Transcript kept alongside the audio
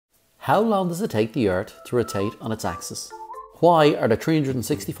How long does it take the Earth to rotate on its axis? Why are there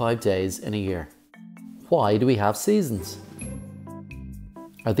 365 days in a year? Why do we have seasons?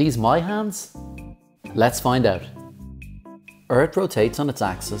 Are these my hands? Let's find out. Earth rotates on its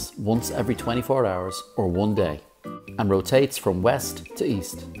axis once every 24 hours or 1 day, and rotates from west to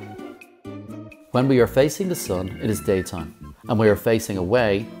east. When we are facing the sun, it is daytime, and when we are facing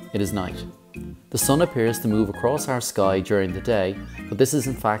away, it is night. The sun appears to move across our sky during the day, but this is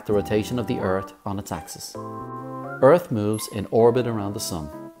in fact the rotation of the Earth on its axis. Earth moves in orbit around the sun.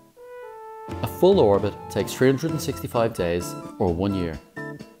 A full orbit takes 365 days or 1 year.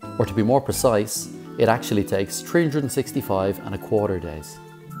 Or to be more precise, it actually takes 365¼ days.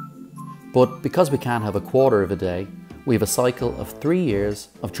 But because we can't have a quarter of a day, we have a cycle of 3 years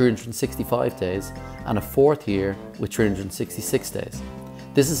of 365 days and a 4th year with 366 days.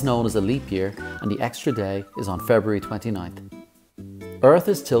 This is known as a leap year, and the extra day is on February 29th. Earth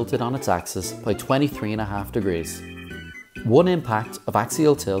is tilted on its axis by 23.5 degrees. One impact of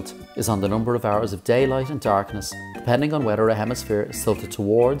axial tilt is on the number of hours of daylight and darkness, depending on whether a hemisphere is tilted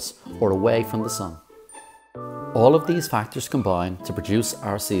towards or away from the sun. All of these factors combine to produce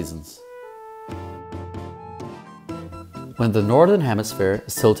our seasons. When the northern hemisphere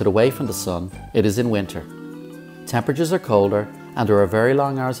is tilted away from the sun, it is in winter. Temperatures are colder, and there are very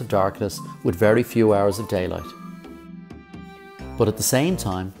long hours of darkness with very few hours of daylight. But at the same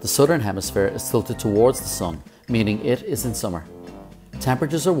time, the southern hemisphere is tilted towards the sun, meaning it is in summer.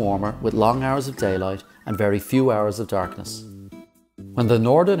 Temperatures are warmer with long hours of daylight and very few hours of darkness. When the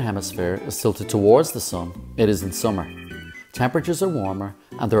northern hemisphere is tilted towards the sun, it is in summer. Temperatures are warmer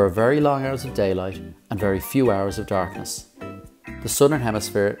and there are very long hours of daylight and very few hours of darkness. The southern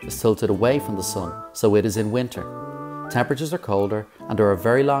hemisphere is tilted away from the sun, so it is in winter. Temperatures are colder and there are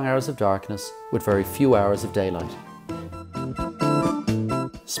very long hours of darkness with very few hours of daylight.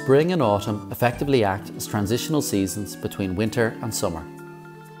 Spring and autumn effectively act as transitional seasons between winter and summer.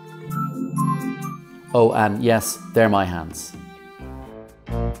 Oh, and yes, they're my hands.